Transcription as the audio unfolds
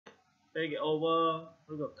đây cái over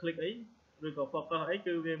rồi có click ấy rồi có focus ấy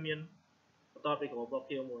cứ về miền to thì có vào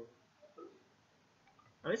kia mùi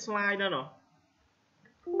ấy slide đó nó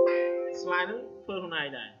slide nó phương này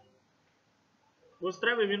này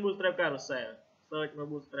bootstrap về miền bootstrap carousel search mà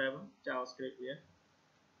bootstrap JavaScript nhé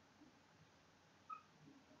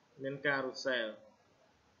miền carousel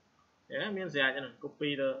đấy miền gì cho này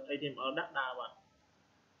copy được HTML đắt đào vào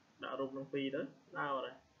đạo rụp nó phi đó đào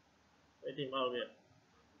rồi HTML việt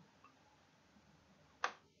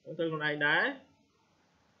từ con này đấy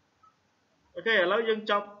ok ở lâu dân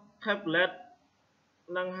chọc template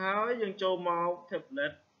năng hái dân cho màu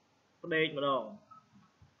template đây mà đâu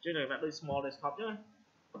chứ này là đôi small desktop chứ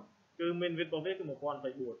cứ mình viết bảo viết cái một con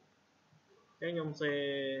phải buồn cái nhóm xe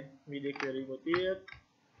media query một tiết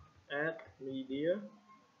add media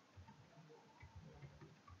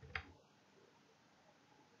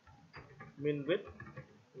mình viết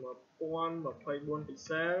một con một phải buồn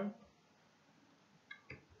pixel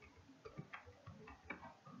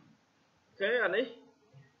thế anh ấy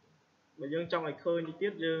mà dương trong này khơi đi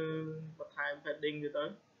tiếp dương bật hai padding rồi tới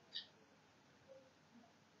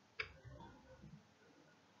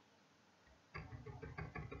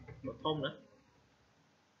bật thông nữa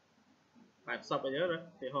phải sập rồi nhớ rồi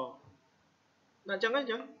thì họ là chẳng ấy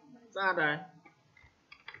chứ ra đây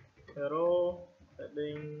hero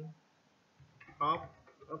padding top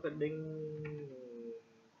padding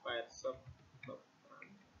phải sập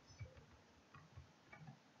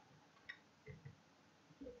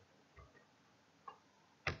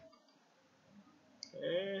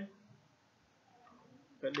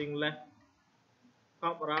padding left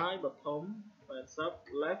top right bật thông phải sub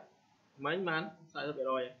left mấy màn sai rồi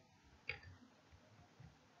rồi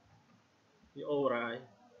đi ô rồi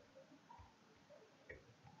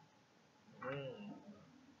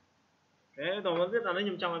thế tổng vẫn biết là nó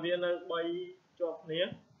nhầm trong là viên bay cho nía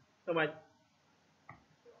sao mày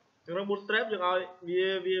chúng nó bootstrap cho rồi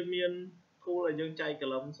via miền khu là dương chay cả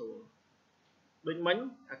lắm xuống định mánh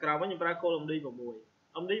cào với những pra cô làm đi vào mùi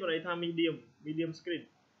ông đi vào đây tham medium screen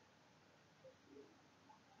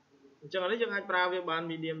chẳng hạn chẳng ai pra với ban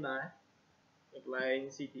medium đấy được lại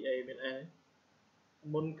CTA bên em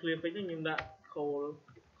muốn clear page nhưng đã khô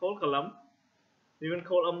cả lắm vì mình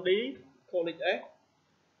khô âm đi khô lịch ấy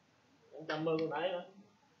em cảm ơn con ấy nữa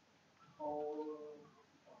khô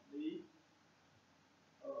đi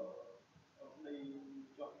đi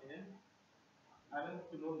chọn thế ai nó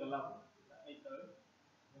chụp luôn cả lắm ấy tới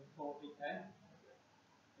khô lịch ấy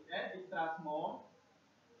extra small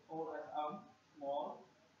khô as ấm small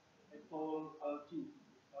khô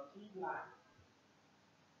LG lại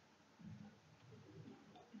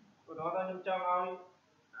của đó ta nhâm cho ai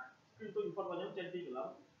khi tôi phân vào nhóm trên tin lắm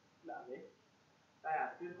là thế đây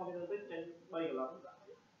à khi không biết trên bay lắm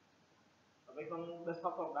ở đây con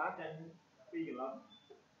desktop còn đá trên phi lắm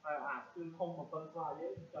khi không một phân xoay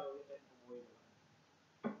dễ chơi trên mùi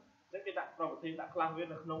rất cái đặt rồi thì đặt làm việc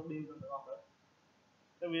là không đi được không đấy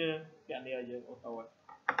tại vì cái này ở dưới ô tô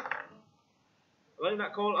lấy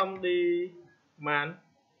đặt call âm đi màn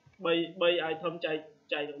bay ai thâm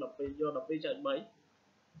chạy được đập đi do đập đi chạy bấy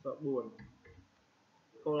sợ buồn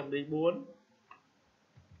cô làm đi 4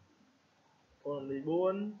 cô làm đi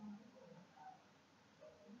 4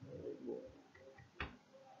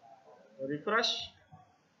 refresh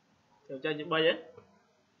theo cho những bay ấy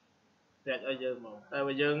đẹp ở giờ mà tại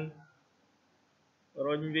bây giờ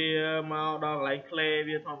rồi vì màu đỏ lại clay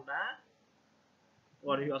vì thòng đá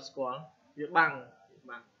còn thì square vì bằng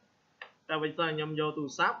tại bây giờ nhầm vô tủ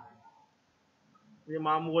sắp vì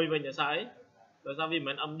mà mùi về nhà sấy rồi sao vì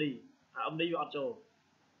mình âm đi vào chỗ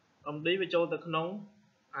âm đi với chỗ từ nóng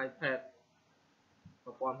iPad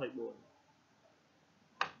và quan hệ buồn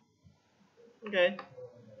ok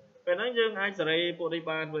về nói dương ai sẽ đây bộ đi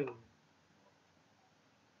ban mình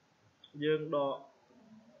dương đỏ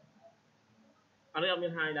anh ấy âm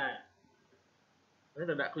nhân 2 này đấy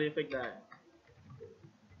là đã clear fix này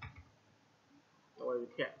rồi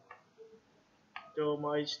kẹt cho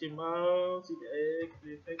mọi HTML CTA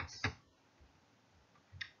clear fix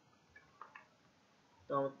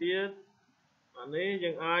đầu tiên anh ấy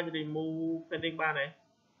dương ai thì remove pending bar này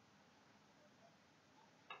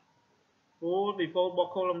full default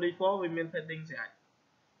box column default với miền pending sẽ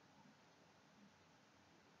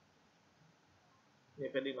này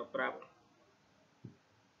pending là prap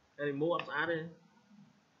đây mua áp giá đi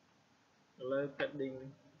lên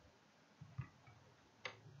pending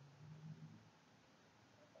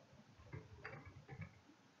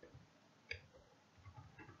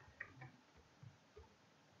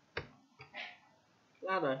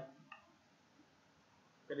ra rồi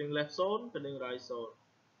pending left zone pending right zone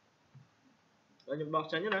đó những box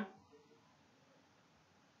tránh nhé nè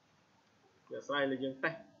slide là dương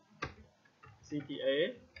tách CTA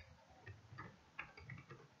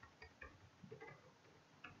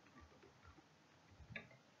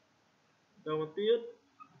rồi một tiết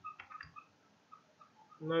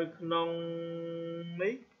nơi nông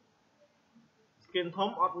ní skin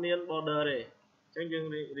thom onion border này chẳng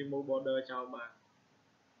dừng remove border chào bạn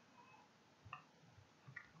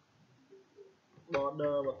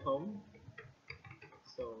border và thom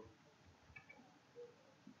so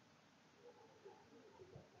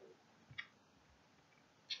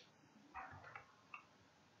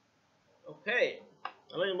ok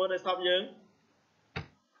lấy một desktop dương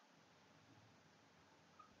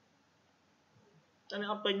cho nên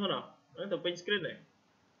up pin thôi nào nó từ pin screen này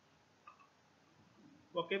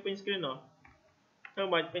một cái pin screen nào theo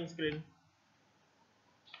bài pin screen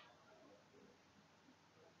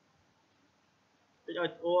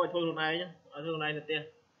ôi thôi hôm nay nhá ở hôm nay là tiền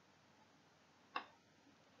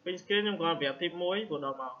pin screen nhưng còn vẽ thêm mối của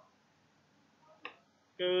đầu màu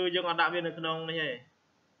cứ dương còn đạo viên được nông này nhỉ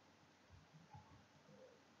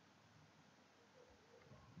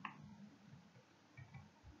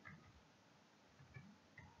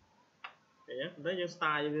đấy dương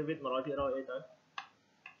style như viết mà nói chuyện rồi ấy tới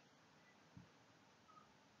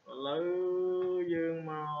lấy dương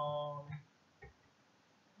màu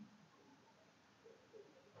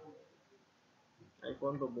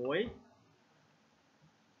iPhone của muối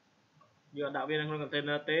giờ đạo viên đang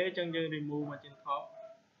container tế chân dương remove mà trên top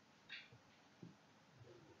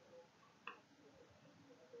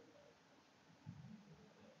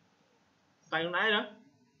tay lúc nãy đó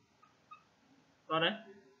còn đấy